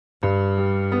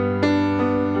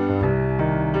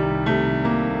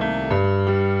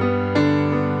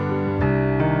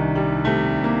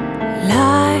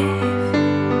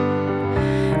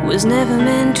was never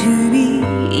meant to be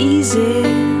easy,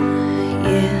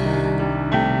 yeah.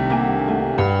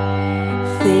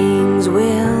 Things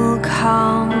will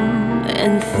come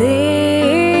and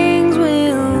things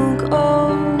will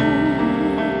go.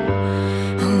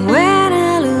 When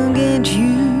I look at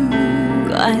you,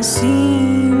 I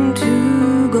seem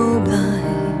to go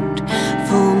blind.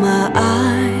 For my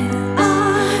eyes,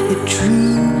 the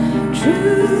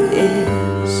truth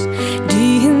is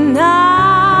denied.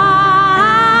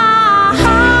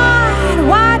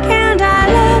 Why can't I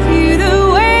love you the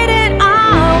way that I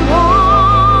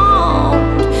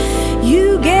want?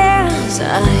 You guess I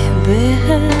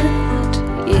bet,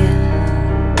 yeah.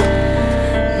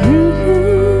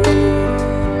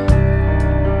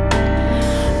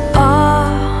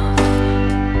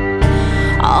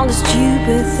 All the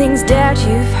stupid things that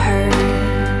you've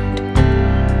heard,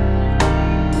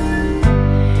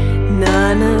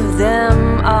 none of them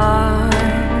are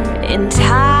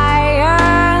entirely